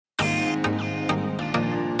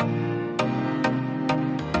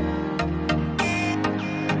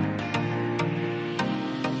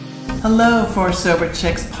Hello, For Sober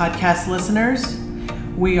Chicks podcast listeners.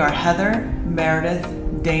 We are Heather, Meredith,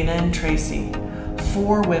 Dana, and Tracy,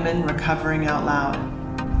 four women recovering out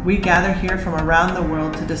loud. We gather here from around the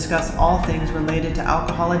world to discuss all things related to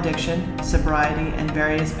alcohol addiction, sobriety, and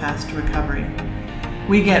various paths to recovery.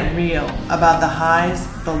 We get real about the highs,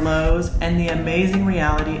 the lows, and the amazing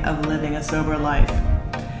reality of living a sober life.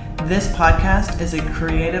 This podcast is a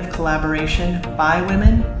creative collaboration by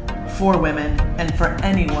women, for women, and for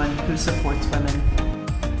anyone who supports women.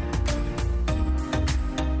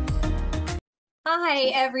 Hi,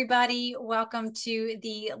 everybody. Welcome to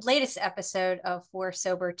the latest episode of For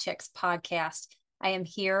Sober Chicks podcast. I am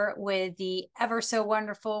here with the ever so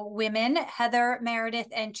wonderful women, Heather, Meredith,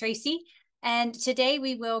 and Tracy. And today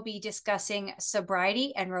we will be discussing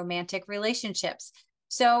sobriety and romantic relationships.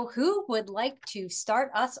 So who would like to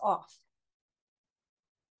start us off?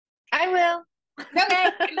 I will. Okay,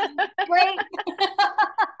 great.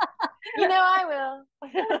 I will.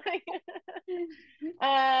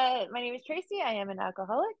 My name is Tracy. I am an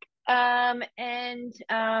alcoholic.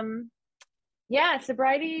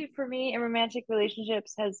 Sobriety for me in romantic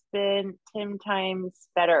relationships has been 10 times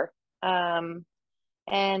better. I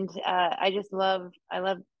love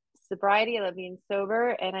sobriety. I love being sober,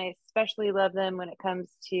 and I especially love them when it comes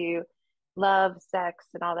to love, sex,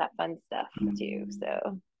 and all that fun stuff too.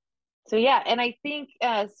 So yeah, and I think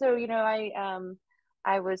I was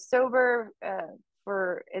sober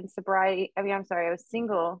in sobriety. I was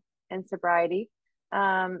single in sobriety.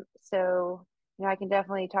 I can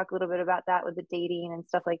definitely talk a little bit about that with the dating and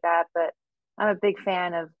stuff like that. But I'm a big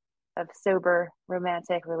fan of sober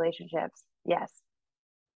romantic relationships. Yes.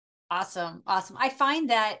 Awesome. I find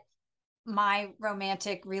that my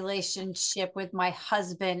romantic relationship with my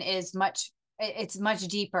husband is much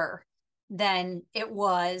deeper than it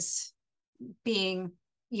was being,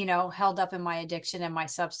 held up in my addiction and my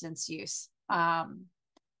substance use.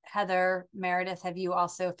 Heather, Meredith, have you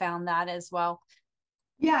also found that as well?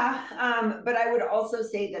 Yeah. But I would also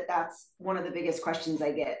say that that's one of the biggest questions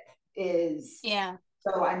I get is,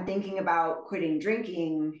 so I'm thinking about quitting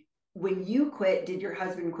drinking. When you quit, did your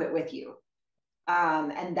husband quit with you?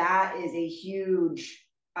 And that is a huge,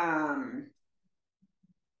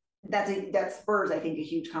 that spurs, I think, a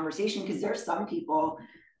huge conversation, because there's some people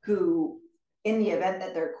who, in the event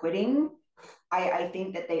that they're quitting, I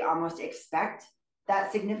think that they almost expect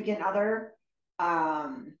that significant other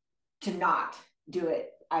to not do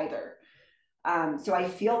it either. So I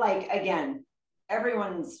feel like, again,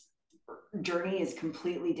 everyone's journey is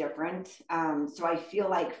completely different. So I feel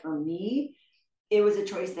like for me, it was a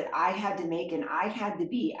choice that I had to make, and I had to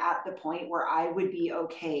be at the point where I would be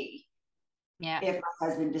okay if my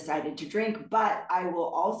husband decided to drink. But I will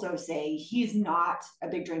also say he's not a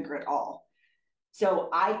big drinker at all. So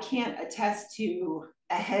I can't attest to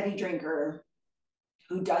a heavy drinker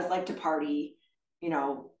who does like to party,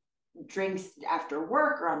 drinks after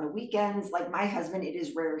work or on the weekends. Like my husband, it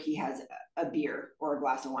is rare he has a beer or a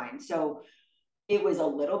glass of wine. So it was a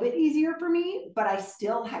little bit easier for me, but I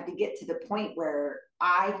still had to get to the point where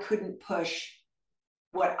I couldn't push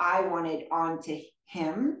what I wanted onto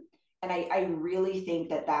him. And I really think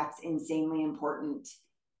that that's insanely important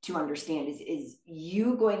to understand is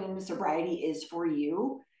you going into sobriety is for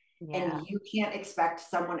you. And you can't expect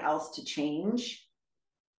someone else to change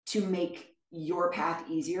to make your path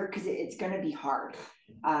easier, because it's going to be hard.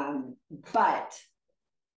 But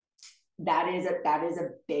that is a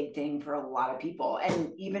big thing for a lot of people,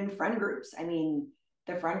 and even friend groups. I mean,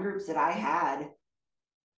 the friend groups that I had,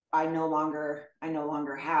 I no longer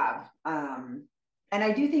have. And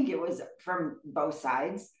I do think it was from both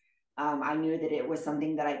sides. I knew that it was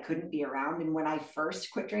something that I couldn't be around. And when I first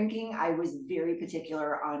quit drinking, I was very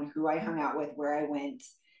particular on who I hung out with, where I went,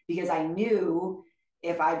 because I knew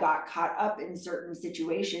if I got caught up in certain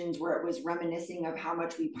situations where it was reminiscing of how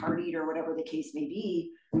much we partied or whatever the case may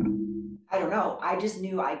be, I don't know. I just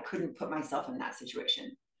knew I couldn't put myself in that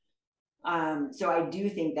situation. So I do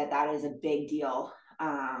think that is a big deal,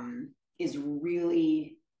 is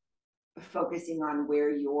really focusing on where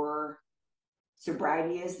your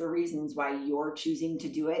sobriety is, the reasons why you're choosing to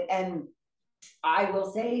do it. And I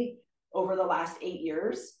will say, over the last 8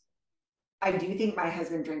 years, I do think my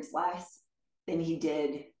husband drinks less than he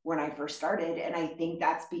did when I first started. And I think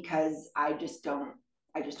that's because I just don't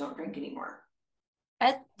drink anymore.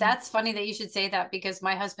 That's funny that you should say that, because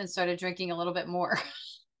my husband started drinking a little bit more.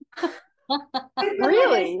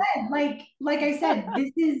 Really? Like I said,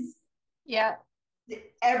 this is,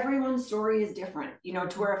 everyone's story is different,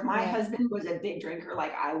 to where if my husband was a big drinker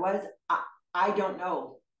like I was, I don't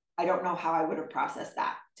know how I would have processed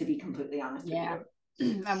that, to be completely honest with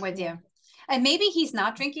you. I'm with you. And maybe he's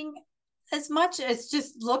not drinking as much. It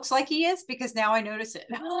just looks like he is because now I notice it.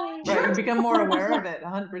 Right. You become more aware of it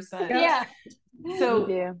 100%. Yeah. So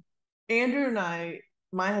You do. Andrew and I,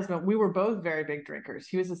 my husband, we were both very big drinkers.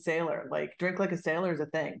 He was a sailor. Like drink like a sailor is a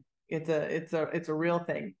thing. It's a real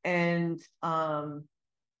thing. And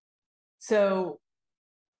so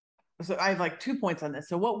I have like 2 points on this.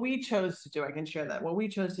 So what we chose to do, I can share that. What we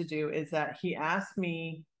chose to do is that he asked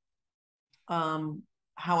me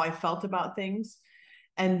how I felt about things.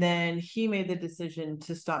 And then he made the decision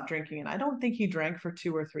to stop drinking. And I don't think he drank for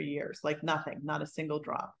 2 or 3 years, like nothing, not a single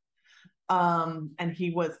drop. And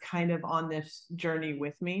he was kind of on this journey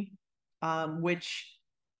with me, which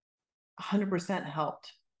 100%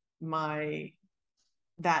 helped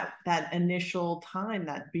that initial time,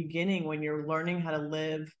 that beginning when you're learning how to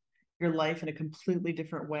live your life in a completely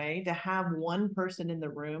different way, to have one person in the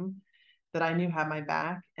room that I knew had my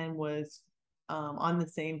back and was on the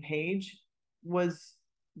same page was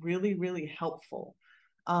really, really helpful.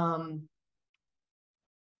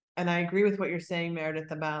 And I agree with what you're saying,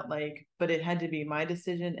 Meredith, about like, but it had to be my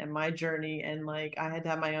decision and my journey. And like, I had to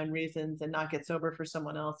have my own reasons and not get sober for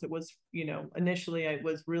someone else. It was, initially it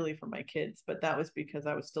was really for my kids, but that was because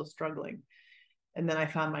I was still struggling. And then I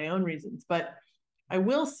found my own reasons. But I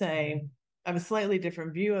will say, I have a slightly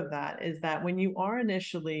different view of that, is that when you are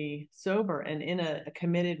initially sober and in a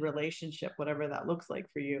committed relationship, whatever that looks like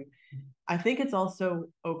for you, I think it's also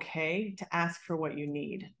okay to ask for what you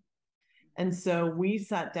need. And so we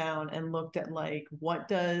sat down and looked at like, what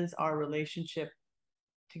does our relationship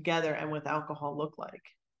together and with alcohol look like?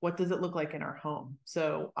 What does it look like in our home?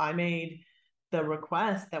 So I made the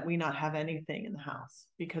request that we not have anything in the house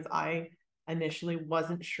because I initially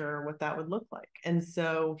wasn't sure what that would look like. And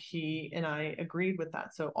so he and I agreed with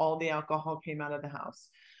that. So all the alcohol came out of the house.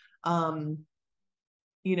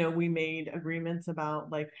 We made agreements about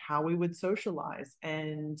like how we would socialize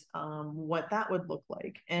and what that would look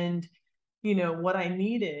like. And what I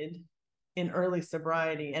needed in early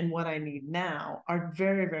sobriety and what I need now are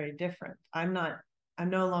very, very different. I'm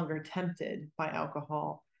no longer tempted by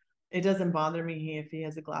alcohol. It doesn't bother me if he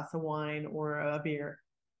has a glass of wine or a beer,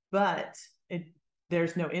 but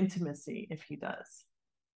there's no intimacy if he does,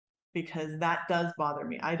 because that does bother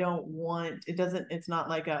me. It's not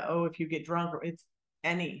like if you get drunk, or it's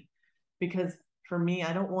because for me,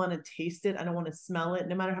 I don't want to taste it. I don't want to smell it.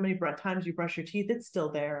 No matter how many times you brush your teeth, it's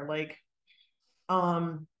still there. Like,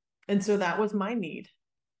 and so that was my need.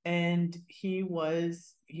 And he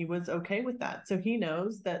was okay with that. So he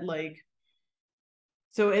knows that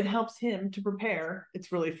so it helps him to prepare.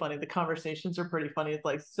 It's really funny. The conversations are pretty funny. It's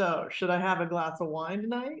like, so should I have a glass of wine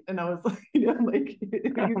tonight? And I was like, I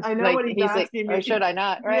know like, what he's asking like, me. Or should I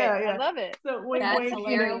not? Right. Yeah. I love it. So That's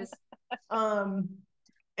hilarious.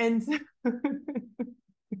 And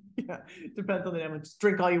yeah, depends on the damage. Just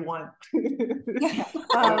drink all you want.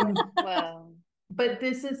 Wow. But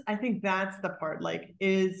I think that's the part, like,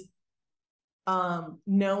 is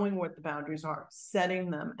knowing what the boundaries are, setting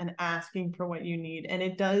them and asking for what you need. And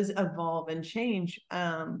it does evolve and change.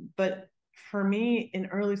 But for me in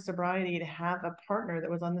early sobriety, to have a partner that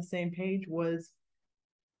was on the same page was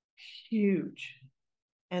huge.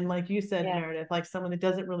 And like you said, Meredith, like someone that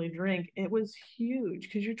doesn't really drink, it was huge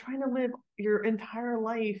because you're trying to live your entire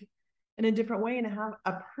life in a different way and have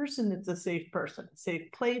a person that's a safe person, a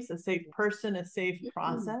safe place, a safe person, a safe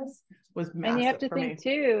process was massive. And you have to think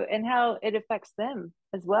too, and how it affects them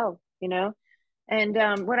as well, And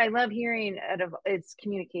what I love hearing it's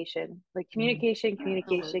communication, like communication.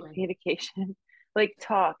 Like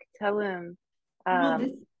talk, tell them.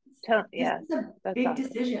 This is a big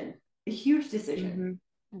decision, a huge decision.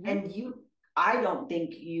 Mm-hmm. And I don't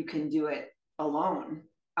think you can do it alone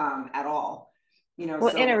at all.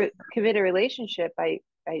 Well, in a committed relationship, I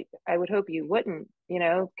would hope you wouldn't,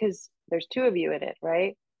 because there's two of you in it,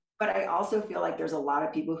 right? But I also feel like there's a lot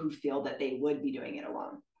of people who feel that they would be doing it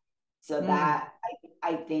alone. So that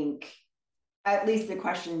I think, at least the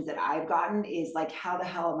questions that I've gotten is like, how the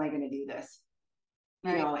hell am I going to do this?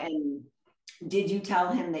 Right. And did you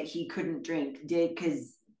tell him that he couldn't drink?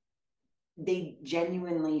 Because they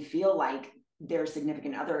genuinely feel like their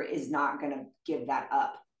significant other is not going to give that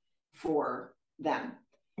up for them.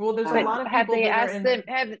 Well, there's a lot of people have they asked them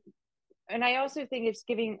and I also think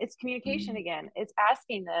it's communication again. It's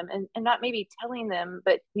asking them and not maybe telling them,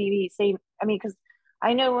 but maybe saying, because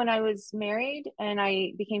I know when I was married and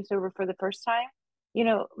I became sober for the first time,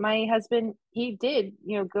 my husband, he did,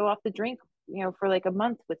 go off the drink, for like a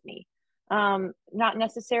month with me. Not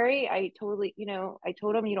necessary. I totally, I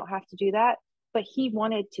told him you don't have to do that, but he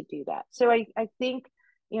wanted to do that. So I think,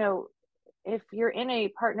 if you're in a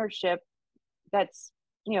partnership that's,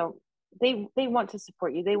 they want to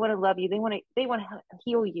support you. They want to love you. They want to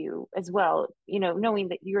heal you as well, you know, knowing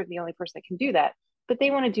that you're the only person that can do that. But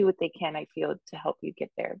they want to do what they can, I feel, to help you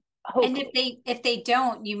get there. Hopefully. And if they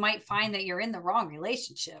don't, you might find that you're in the wrong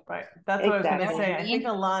relationship. Right. That's what I was going to Exactly. say. I think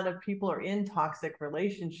a lot of people are in toxic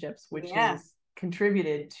relationships, which Yeah. is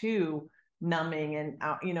contributed to numbing and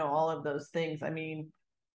you know, all of those things. I mean,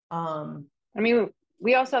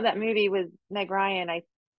 we all saw that movie with Meg Ryan,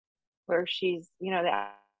 where she's, you know,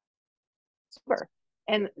 that sober,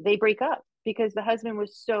 and they break up because the husband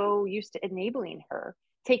was so used to enabling her,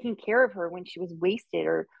 taking care of her when she was wasted,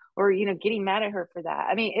 or you know, getting mad at her for that.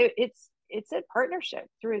 I mean, it's a partnership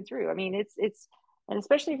through and through. I mean, it's and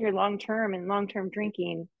especially if you're long term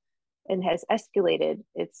drinking and has escalated,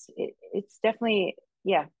 it's definitely,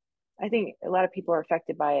 yeah. I think a lot of people are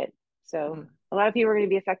affected by it. So a lot of people are going to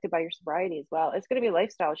be affected by your sobriety as well. It's going to be a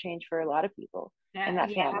lifestyle change for a lot of people in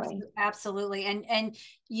that family. Absolutely. And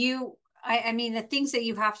you, I mean, the things that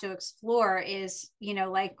you have to explore is, you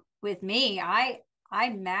know, like with me, I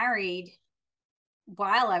married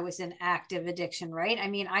while I was in active addiction, right? I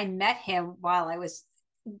mean, I met him while I was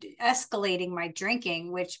escalating my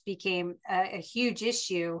drinking, which became a huge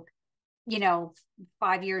issue, you know,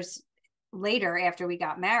 5 years later after we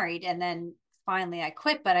got married. And then finally I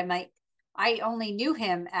quit, but I only knew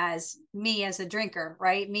him as me as a drinker,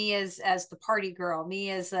 right? Me as the party girl, me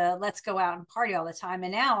as a let's go out and party all the time.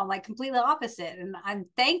 And now I'm like completely opposite. And I'm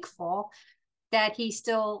thankful that he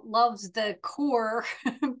still loves the core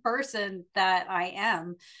person that I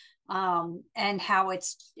am, and how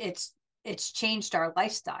it's changed our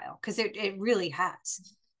lifestyle, because it really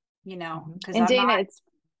has, you know. Because and Dana, it's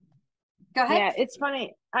go ahead. Yeah, it's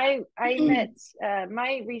funny. I met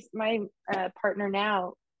my partner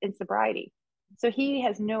now in sobriety, so he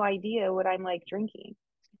has no idea what I'm like drinking,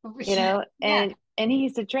 you know, and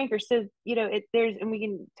he's a drinker, so you know, and we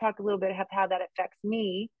can talk a little bit about how that affects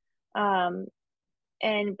me, but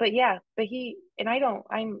he and I don't.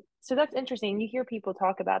 So that's interesting. You hear people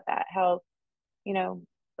talk about that, how, you know,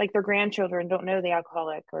 like their grandchildren don't know the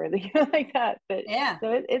alcoholic or like that, but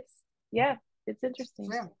so it's interesting.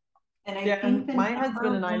 And I think my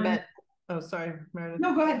husband and I met. Oh, sorry, Meredith.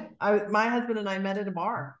 No, go ahead. My husband and I met at a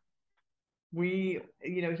bar. You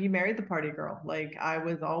know, he married the party girl. Like I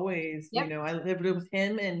was always, you know, I lived with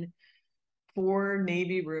him and 4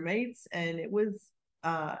 Navy roommates, and it was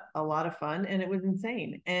a lot of fun, and it was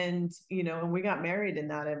insane. And you know, and we got married in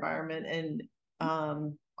that environment,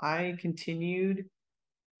 and I continued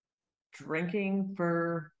drinking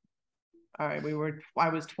for. All right, I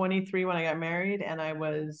was 23 when I got married, and I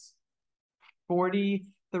was 42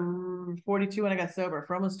 when I got sober.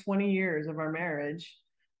 For almost 20 years of our marriage,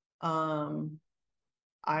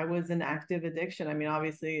 I was in active addiction. I mean,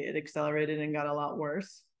 obviously it accelerated and got a lot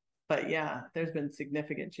worse, but yeah, there's been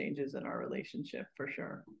significant changes in our relationship for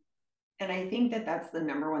sure. And I think that that's the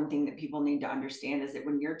number one thing that people need to understand, is that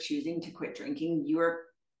when you're choosing to quit drinking, you are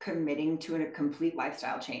committing to a complete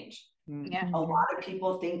lifestyle change. Yeah. A lot of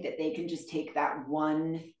people think that they can just take that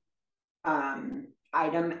one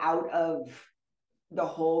item out of the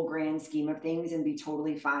whole grand scheme of things and be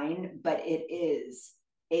totally fine, but it is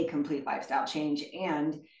a complete lifestyle change.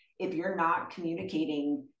 And if you're not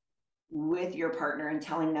communicating with your partner and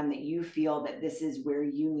telling them that you feel that this is where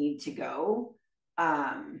you need to go,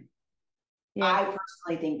 I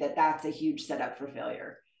personally think that that's a huge setup for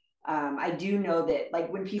failure. I do know that, like,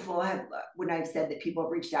 when I've said that people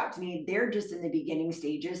have reached out to me, they're just in the beginning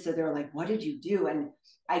stages. So they're like, what did you do? And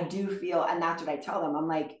I do feel, and that's what I tell them. I'm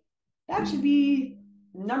like, that should be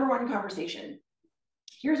number one conversation.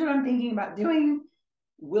 Here's what I'm thinking about doing.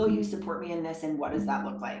 Will you support me in this? And what does that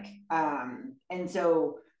look like? And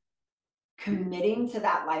so committing to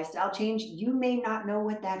that lifestyle change, you may not know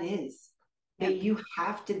what that is, but you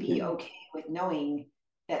have to be okay with knowing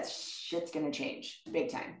that shit's going to change big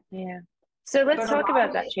time. Yeah. So let's talk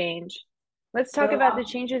about that change. Let's talk about the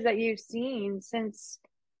changes that you've seen since,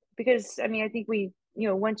 because I mean, I think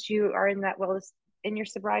once you are in that in your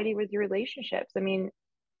sobriety with your relationships, I mean,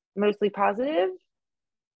 mostly positive.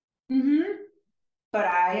 But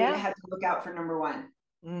I had to look out for number one.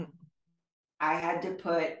 I had to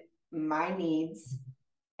put my needs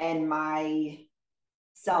and my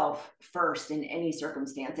self first in any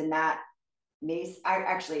circumstance. And that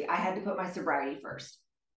I had to put my sobriety first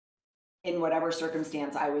in whatever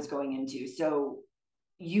circumstance I was going into. So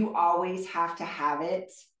you always have to have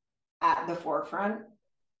it at the forefront,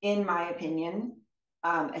 in my opinion,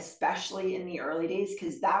 especially in the early days,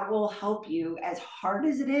 because that will help you, as hard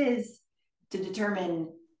as it is, to determine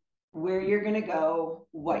where you're going to go,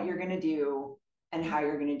 what you're going to do, and how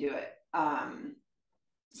you're going to do it.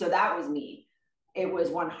 So that was me. It was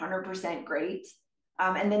 100% great.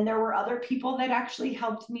 And then there were other people that actually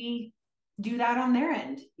helped me do that on their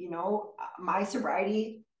end. You know, my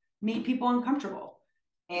sobriety made people uncomfortable,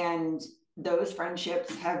 and those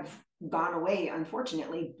friendships have gone away,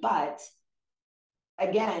 unfortunately. But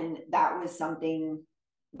again, that was something,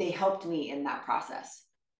 they helped me in that process.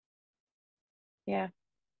 Yeah.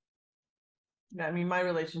 Yeah, I mean, my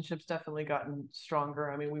relationship's definitely gotten stronger.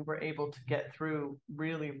 I mean, we were able to get through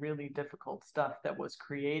really, really difficult stuff that was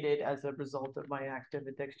created as a result of my active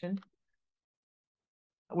addiction.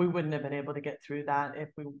 We wouldn't have been able to get through that if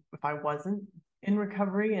I wasn't in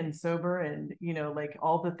recovery and sober. And, you know, like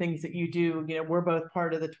all the things that you do, you know, we're both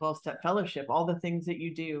part of the 12-step fellowship, all the things that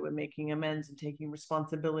you do and making amends and taking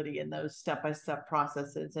responsibility in those step-by-step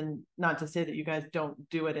processes. And not to say that you guys don't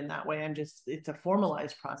do it in that way. It's a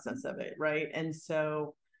formalized process of it. Right. And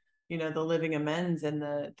so, you know, the living amends and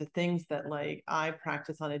the things that like I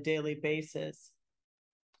practice on a daily basis,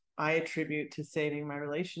 I attribute to saving my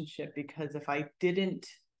relationship, because if I didn't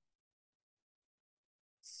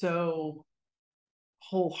so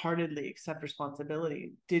wholeheartedly accept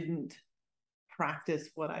responsibility, didn't practice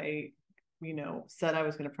what I, you know, said I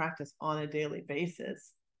was going to practice on a daily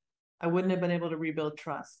basis, I wouldn't have been able to rebuild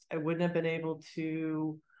trust. I wouldn't have been able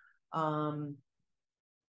to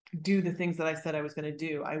do the things that I said I was going to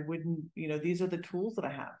do. I wouldn't, you know, these are the tools that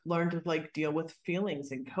I have learned to like deal with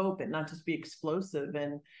feelings and cope and not just be explosive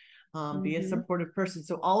and be a supportive person.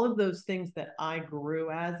 So all of those things that I grew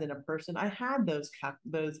as in a person, I had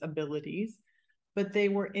those abilities, but they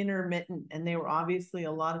were intermittent, and they were obviously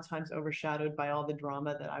a lot of times overshadowed by all the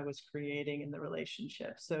drama that I was creating in the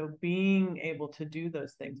relationship. So being able to do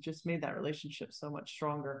those things just made that relationship so much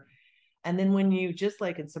stronger. And then when you, just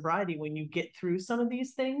like in sobriety, when you get through some of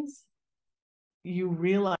these things, you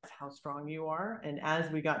realize how strong you are. And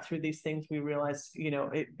as we got through these things, we realized, you know,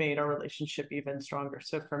 it made our relationship even stronger.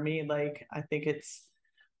 So for me, like, I think it's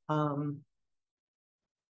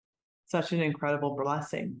such an incredible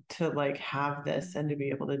blessing to like have this and to be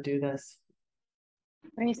able to do this.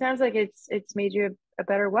 I mean, it sounds like it's made you a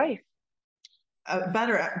better wife.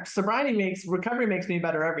 Better recovery makes me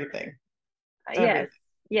better everything. Yes.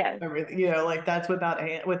 Yes. Everything, you know, like that's without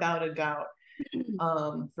a doubt.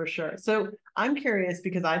 For sure. So I'm curious,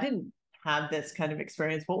 because I didn't have this kind of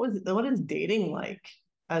experience. What is dating like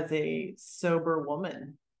as a sober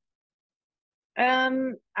woman?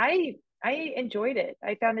 I enjoyed it.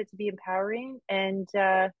 I found it to be empowering, and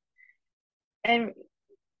yeah,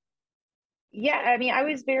 I mean, I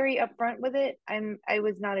was very upfront with it. I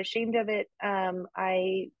was not ashamed of it.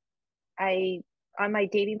 I on my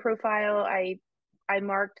dating profile, I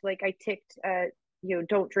marked, like, I ticked, you know,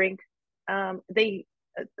 don't drink. They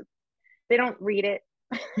don't read it.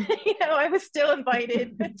 You know, I was still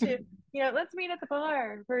invited to, you know, let's meet at the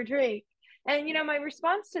bar for a drink. And, you know, my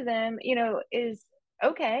response to them, you know, is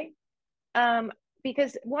okay.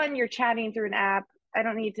 Because one, you're chatting through an app. I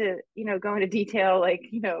don't need to, you know, go into detail, like,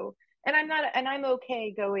 you know, and I'm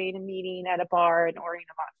okay going and meeting at a bar and ordering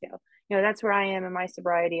a mocktail. You know, that's where I am in my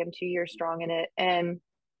sobriety. I'm 2 years strong in it. And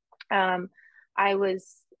I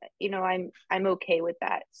was, you know, I'm okay with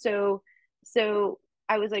that. So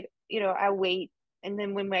I was like, you know, I'll wait. And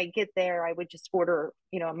then when I get there, I would just order,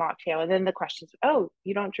 you know, a mocktail. And then the questions, oh,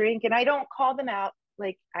 you don't drink? And I don't call them out.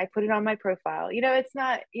 Like, I put it on my profile. You know, it's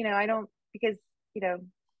not, you know, I don't, because, you know,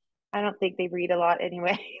 I don't think they read a lot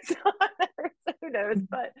anyway. So who knows?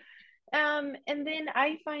 But and then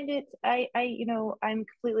I find it, you know, I'm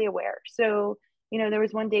completely aware. So, you know, there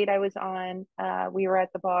was one date I was on, we were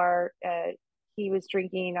at the bar, he was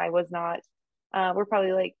drinking, I was not. We're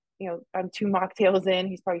probably like, you know, I'm 2 mocktails in,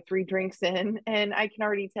 he's probably 3 drinks in, and I can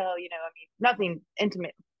already tell, you know, I mean, nothing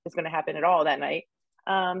intimate is going to happen at all that night,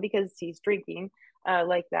 because he's drinking,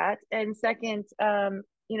 like that. And second,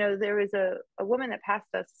 you know, there was a woman that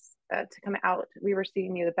passed us, to come out. We were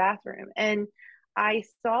sitting near the bathroom, and I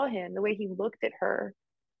saw him, the way he looked at her,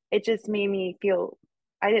 it just made me feel,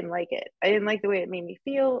 I didn't like it. I didn't like the way it made me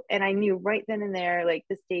feel. And I knew right then and there, like,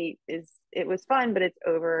 this date it was fun, but it's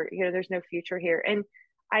over. You know, there's no future here. And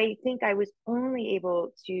I think I was only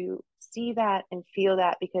able to see that and feel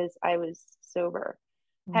that because I was sober.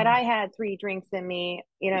 Had I had 3 drinks in me,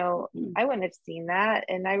 you know, I wouldn't have seen that.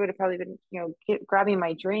 And I would have probably been, you know, grabbing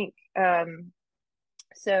my drink.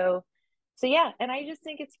 So yeah, and I just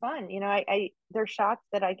think it's fun. You know, I they're shocked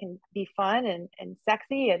that I can be fun and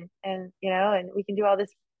sexy and you know, and we can do all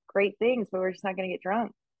this great things, but we're just not going to get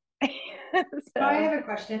drunk. So I have a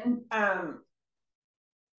question.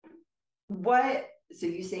 So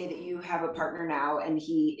you say that you have a partner now, and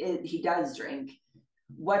he does drink.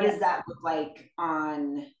 What does that look like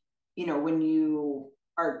on, you know, when you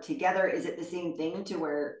are together, is it the same thing to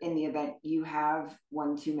where in the event you have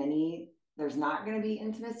one too many, there's not going to be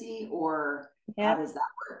intimacy, or how does that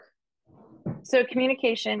work? So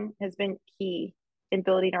communication has been key in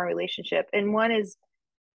building our relationship. And one is,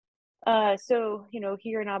 so,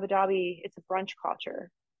 here in Abu Dhabi, it's a brunch culture.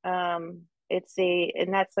 And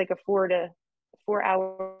that's like a 4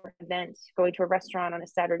 hour event, going to a restaurant on a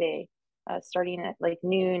Saturday, starting at like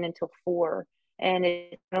noon until 4. And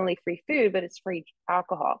it's not only free food, but it's free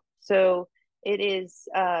alcohol. So it is,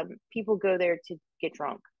 people go there to get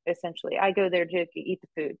drunk, essentially. I go there to eat the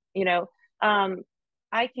food.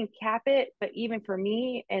 I can cap it, but even for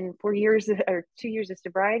me, and 4 years or 2 years of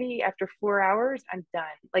sobriety, after 4 hours, I'm done.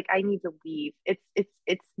 Like, I need to leave.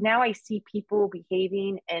 It's now I see people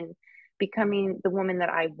behaving and becoming the woman that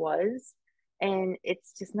I was, and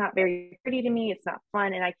it's just not very pretty to me. It's not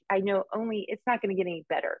fun, and I know only it's not going to get any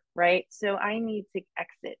better, right? So I need to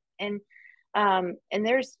exit. And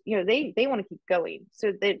there's, they want to keep going,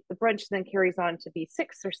 so the brunch then carries on to be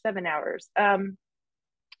 6 or 7 hours.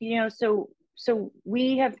 So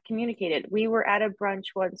we have communicated. We were at a brunch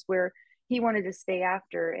once where he wanted to stay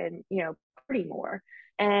after and, party more.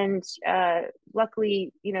 And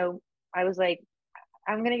luckily, I was like,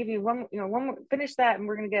 I'm going to give you one more, finish that and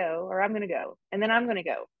we're going to go, or I'm going to go, and then I'm going to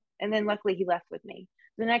go. And then luckily he left with me.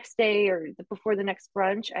 The next day, or before the next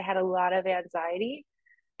brunch, I had a lot of anxiety,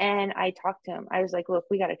 and I talked to him. I was like, look,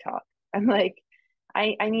 we got to talk. I'm like,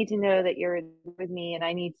 I need to know that you're with me, and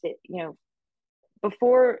I need to,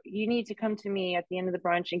 before, you need to come to me at the end of the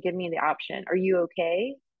brunch and give me the option. Are you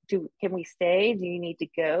okay? Can we stay? Do you need to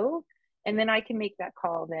go? And then I can make that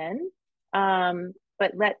call then.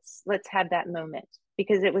 But let's have that moment,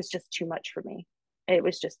 because it was just too much for me. It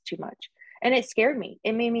was just too much. And it scared me.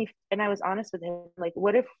 It made me, and I was honest with him, like,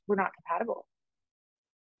 what if we're not compatible?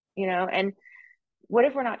 And what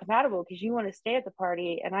if we're not compatible because you want to stay at the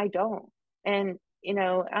party and I don't? And,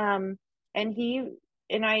 and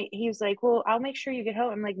he was like, well, I'll make sure you get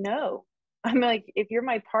home. I'm like, no. I'm like, if you're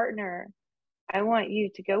my partner, I want you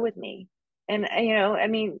to go with me. And,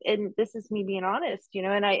 and this is me being honest,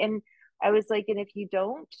 and I was like, and if you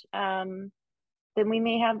don't, then we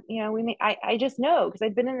may have, I just know, because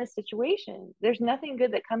I've been in this situation. There's nothing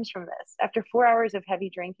good that comes from this. After 4 hours of heavy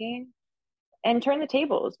drinking, and turn the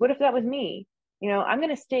tables. What if that was me? I'm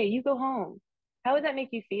going to stay, you go home. How would that make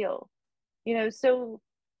you feel? So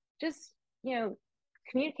just,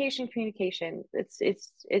 communication.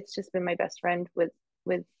 It's just been my best friend with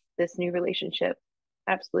this new relationship.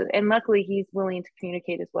 Absolutely. And luckily he's willing to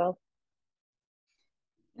communicate as well.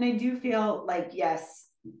 And I do feel like, yes,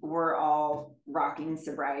 we're all rocking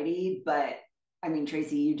sobriety, but I mean,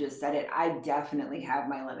 Tracy, you just said it. I definitely have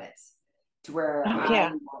my limits to where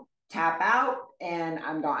I tap out and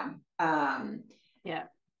I'm gone. Yeah.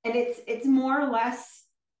 And it's more or less,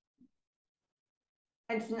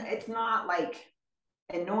 it's not like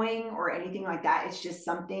annoying or anything like that. It's just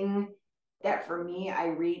something that for me, I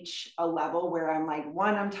reach a level where I'm like,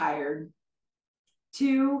 one, I'm tired.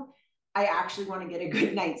 Two, I actually want to get a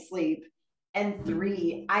good night's sleep. And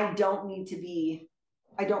three, I don't need to be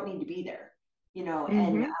there,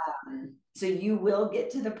 and so you will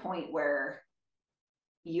get to the point where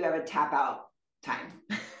you have a tap out time.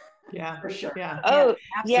 Yeah. For sure. Yeah. Oh,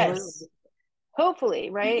 absolutely. yes. Hopefully,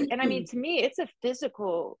 right? And I mean, to me, it's a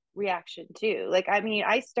physical reaction too. Like,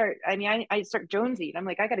 I start jonesing. I'm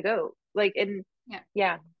like, I gotta go. Like, and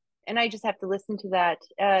yeah. And I just have to listen to that.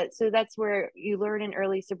 So that's where you learn in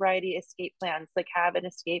early sobriety escape plans, like have an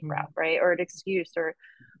escape route, right? Or an excuse, or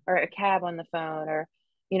a cab on the phone, or,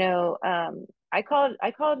 I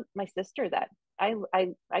called my sister that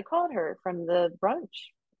I called her from the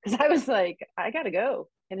brunch, because I was like, I gotta go.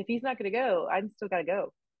 And if he's not gonna go, I'm still gotta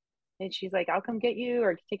go. And she's like, I'll come get you,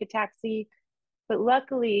 or take a taxi. But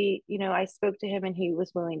luckily, I spoke to him and he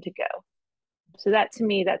was willing to go. So that, to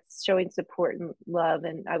me, that's showing support and love.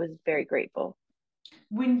 And I was very grateful.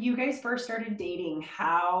 When you guys first started dating,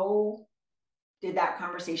 how did that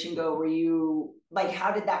conversation go? Were you like,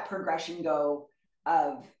 how did that progression go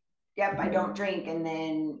of, yep, I don't drink, and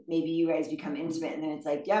then maybe you guys become intimate, and then it's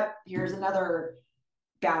like, yep, here's another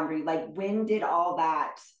boundary? Like, when did all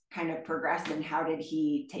that kind of progress, and how did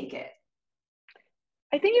he take it?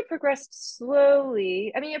 I think it progressed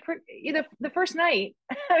slowly. I mean, the first night,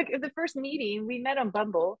 the first meeting, we met on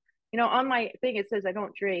Bumble. On my thing it says I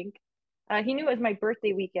don't drink. He knew it was my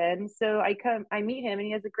birthday weekend, so I meet him, and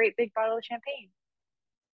he has a great big bottle of champagne.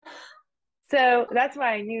 So that's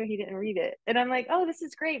why I knew he didn't read it. And I'm like, oh, this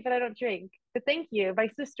is great, but I don't drink. But thank you. My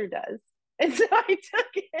sister does. And so I took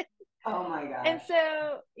it. Oh my gosh. And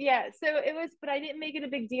so, yeah, so it was, but I didn't make it a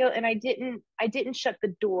big deal. And I didn't shut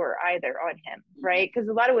the door either on him. Right. Cause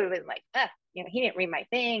a lot of would have been like, he didn't read my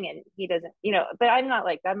thing and he doesn't, but I'm not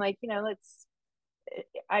like that. I'm like,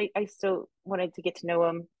 I still wanted to get to know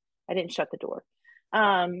him. I didn't shut the door.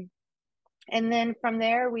 And then from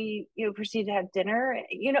there we proceeded to have dinner.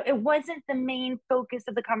 It wasn't the main focus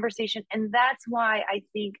of the conversation, and that's why I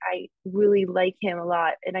think I really like him a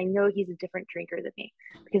lot. And I know he's a different drinker than me,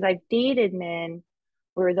 because I've dated men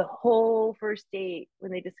where the whole first date,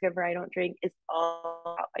 when they discover I don't drink, is all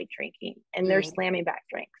about my drinking, and they're slamming back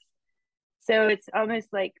drinks. So it's almost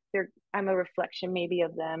like I'm a reflection maybe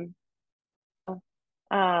of them.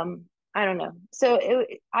 I don't know. So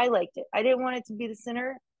I liked it. I didn't want it to be the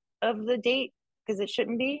center of the date, because it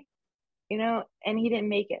shouldn't be, and he didn't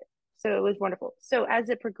make it. So it was wonderful. So as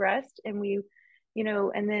it progressed and we,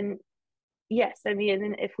 and then, yes, I mean, and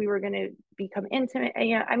then if we were going to become intimate,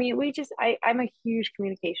 I mean, I'm a huge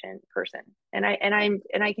communication person, and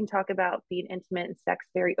I can talk about being intimate and sex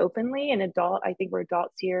very openly. And I think we're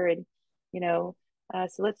adults here, and, so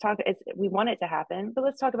let's talk, we want it to happen, but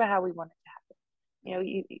let's talk about how we want it to happen.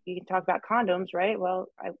 You can talk about condoms, right? Well,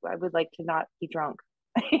 I would like to not be drunk.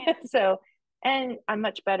 So, and I'm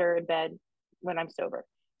much better in bed when I'm sober.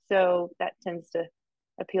 So that tends to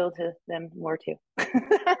appeal to them more too.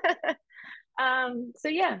 So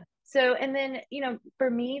yeah. So, and then, for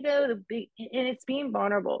me though, and it's being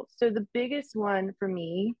vulnerable. So the biggest one for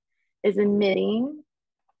me is admitting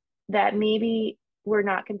that maybe we're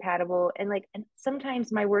not compatible. And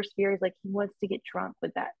sometimes my worst fear is he wants to get drunk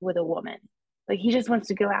with a woman. He just wants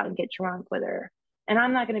to go out and get drunk with her. And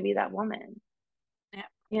I'm not going to be that woman.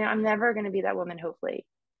 Yeah. I'm never going to be that woman, hopefully.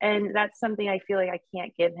 And that's something I feel like I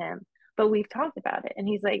can't give him. But we've talked about it. And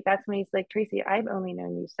he's like, that's when he's like, Tracy, I've only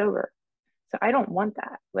known you sober. So I don't want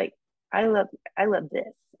that. I love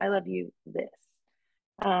this. I love you this.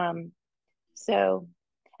 So,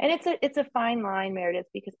 and it's a fine line, Meredith,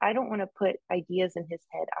 because I don't want to put ideas in his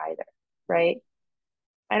head either. Right.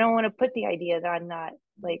 I don't want to put the idea that I'm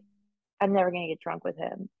never going to get drunk with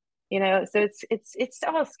him, so it's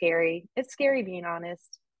all scary. It's scary being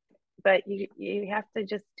honest, but you have to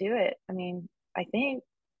just do it. I mean, I think.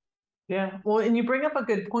 Yeah. Well, and you bring up a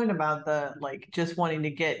good point about the, just wanting to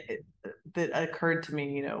get it, that occurred to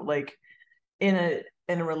me, in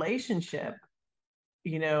a relationship,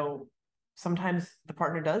 sometimes the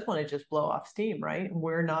partner does want to just blow off steam, right? And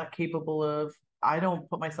we're not capable of, I don't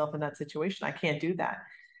put myself in that situation. I can't do that.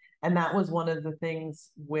 And that was one of the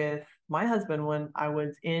things with my husband when I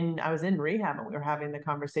was in rehab, and we were having the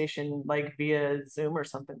conversation via Zoom or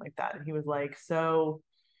something like that. And he was like, so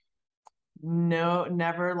no,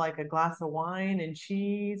 never a glass of wine and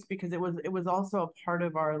cheese, because it was also a part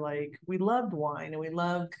of our, we loved wine and we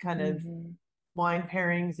loved kind of wine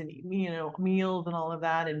pairings and, meals and all of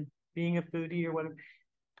that, and being a foodie or whatever.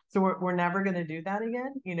 So we're never going to do that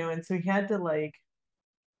again, and so he had to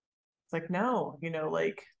it's no,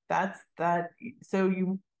 that's that.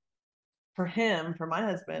 So for my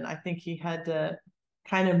husband, I think he had to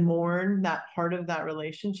kind of mourn that part of that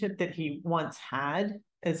relationship that he once had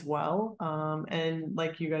as well. And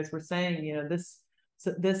like you guys were saying,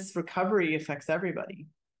 this recovery affects everybody,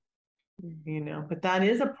 but that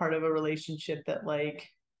is a part of a relationship that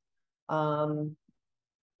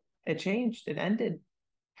it changed, it ended.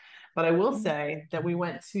 But I will say that we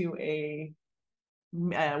went to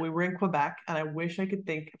we were in Quebec, and I wish I could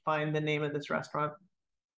find the name of this restaurant.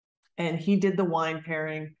 And he did the wine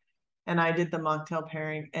pairing, and I did the mocktail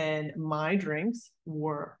pairing, and my drinks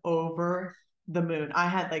were over the moon. I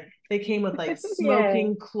had they came with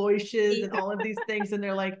smoking cloches and all of these things, and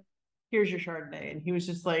they're like, "Here's your Chardonnay," and he was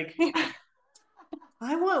just like,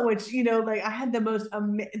 I want what, I had the most,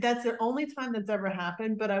 that's the only time that's ever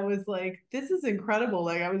happened, but I was like, this is incredible.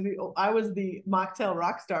 I was the mocktail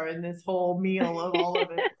rock star in this whole meal of all of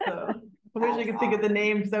it. So I wish I could think of the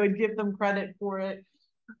name, because I would give them credit for it,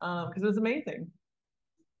 because it was amazing.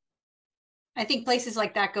 I think places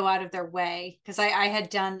like that go out of their way, because I had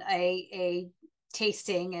done a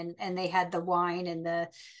tasting, and they had the wine and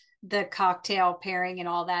the cocktail pairing and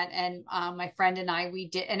all that. And my friend and we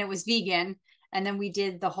did, and it was vegan. And then we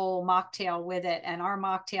did the whole mocktail with it. And our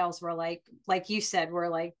mocktails were like you said,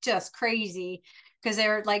 were just crazy, because they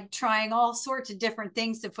were trying all sorts of different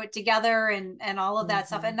things to put together and all of that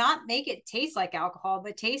stuff, and not make it taste like alcohol,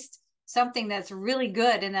 but taste something that's really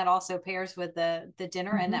good. And that also pairs with the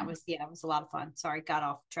dinner. And that was, it was a lot of fun. Sorry, got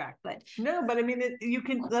off track, but no, but I mean, you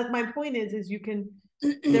can, my point is you can,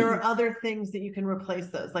 there are other things that you can replace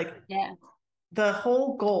those. The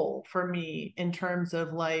whole goal for me in terms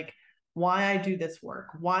of why I do this work,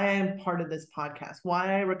 why I am part of this podcast,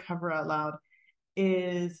 why I Recover Out Loud,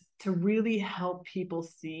 is to really help people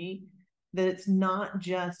see that it's not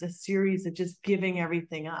just a series of just giving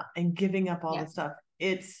everything up and giving up all the stuff.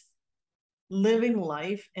 It's living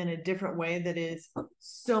life in a different way that is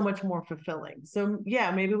so much more fulfilling. So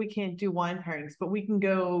yeah, maybe we can't do wine pairings, but we can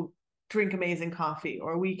go drink amazing coffee,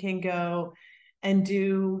 or we can go and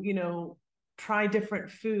do, try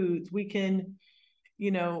different foods. We can,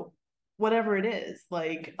 whatever it is,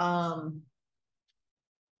 like, that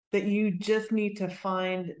you just need to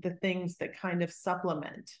find the things that kind of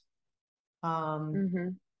supplement.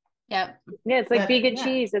 Yeah, it's like vegan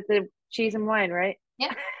cheese at the cheese and wine, right?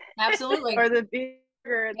 Yeah, absolutely. Or the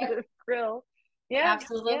burger at the grill. Yeah,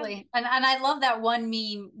 absolutely. And I love that one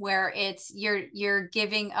meme where it's you're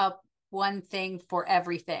giving up one thing for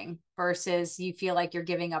everything versus you feel like you're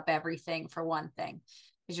giving up everything for one thing,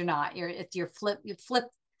 because you're not. You flip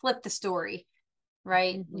the story,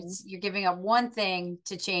 right? You're giving up one thing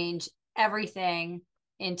to change everything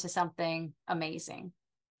into something amazing.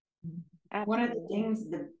 One of the things,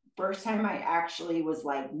 the first time I actually was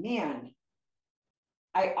like, man,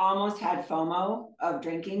 I almost had FOMO of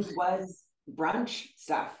drinking, was brunch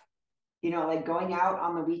stuff. Like going out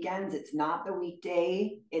on the weekends, it's not the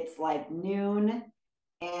weekday, it's like noon,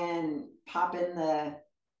 and popping the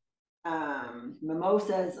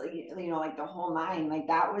mimosas, like the whole nine. Like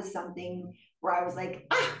that was something where I was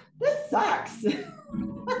like, this sucks.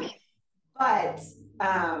 But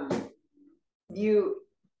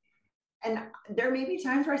and there may be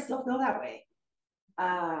times where I still feel that way.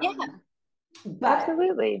 But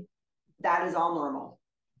absolutely, that is all normal.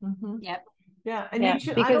 Yep. Yeah, and I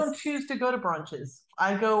don't choose to go to brunches.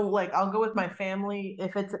 I'll go with my family.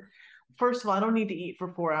 If it's, first of all, I don't need to eat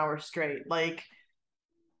for 4 hours straight. Like,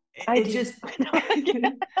 I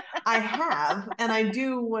have, and I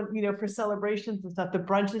do when, for celebrations and stuff. The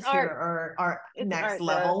brunches here are next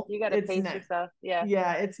level. You got to pace yourself.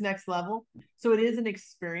 Yeah, it's next level. So it is an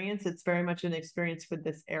experience. It's very much an experience for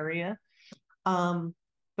this area.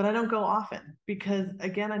 But I don't go often because,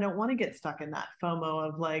 again, I don't want to get stuck in that FOMO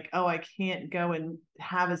of like, oh, I can't go and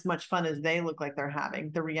have as much fun as they look like they're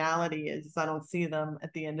having. The reality is I don't see them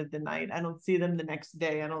at the end of the night. I don't see them the next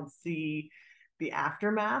day. I don't see the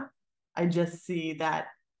aftermath. I just see that,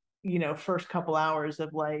 first couple hours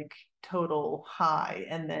of like total high,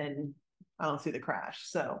 and then I don't see the crash.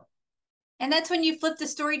 So. And that's when you flip the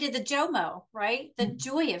story to the JOMO, right? The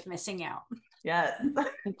joy of missing out. Yes.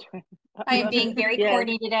 I am being very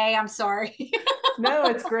corny today. I'm sorry. No,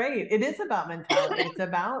 it's great. It is about mentality. It's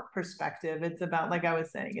about perspective. It's about, like I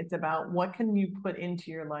was saying, it's about what can you put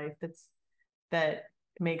into your life that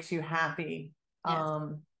makes you happy,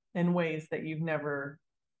 in ways that you've never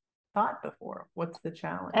thought before. What's the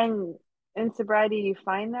challenge? And in sobriety, you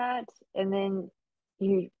find that, and then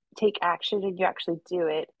you take action and you actually do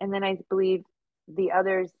it. And then I believe the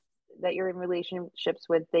others that you're in relationships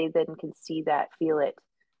with, they then can see that, feel it.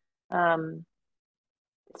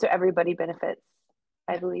 So everybody benefits,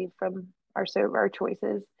 I believe, from our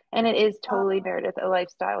choices. And it is totally, Meredith, a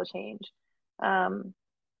lifestyle change.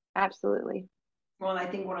 Absolutely. Well, and I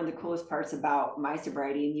think one of the coolest parts about my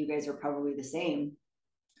sobriety, and you guys are probably the same,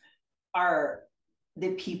 are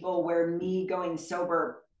the people where me going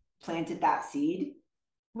sober planted that seed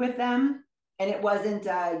with them. And it wasn't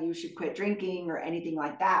you should quit drinking or anything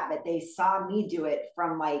like that, but they saw me do it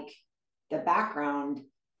from like the background,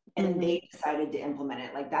 and they decided to implement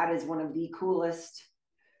it. Like that is one of the coolest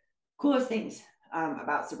things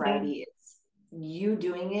about sobriety. It's you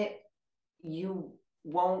doing it. You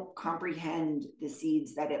won't comprehend the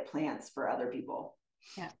seeds that it plants for other people.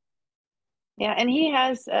 Yeah, and he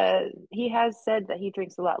has said that he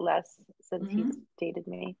drinks a lot less since he's dated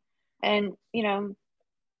me, and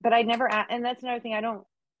but I never, and that's another thing, I don't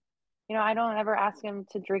ever ask him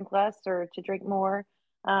to drink less or to drink more,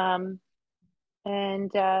 and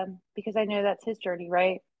because I know that's his journey,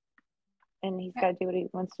 right? And he's got to do what he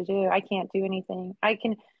wants to do. I can't do anything. I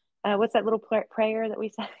can, what's that little prayer that we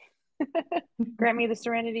say? Grant me the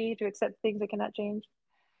serenity to accept things I cannot change,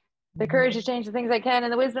 the courage to change the things I can,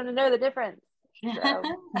 and the wisdom to know the difference. So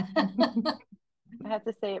I have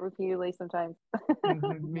to say it repeatedly sometimes.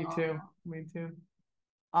 Me too.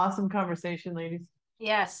 Awesome conversation, ladies.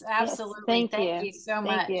 Yes, absolutely. Yes, thank you so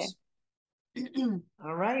much.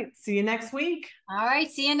 All right. See you next week. All right.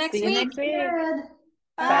 See you next week.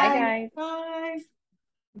 Bye, guys. Bye.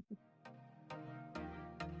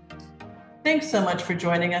 Thanks so much for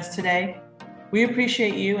joining us today. We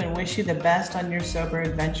appreciate you and wish you the best on your sober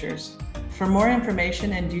adventures. For more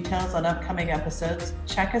information and details on upcoming episodes,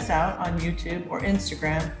 check us out on YouTube or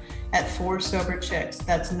Instagram at 4 Sober Chicks.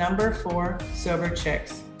 That's number 4 Sober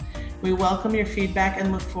Chicks. We welcome your feedback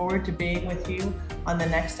and look forward to being with you on the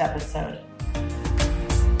next episode.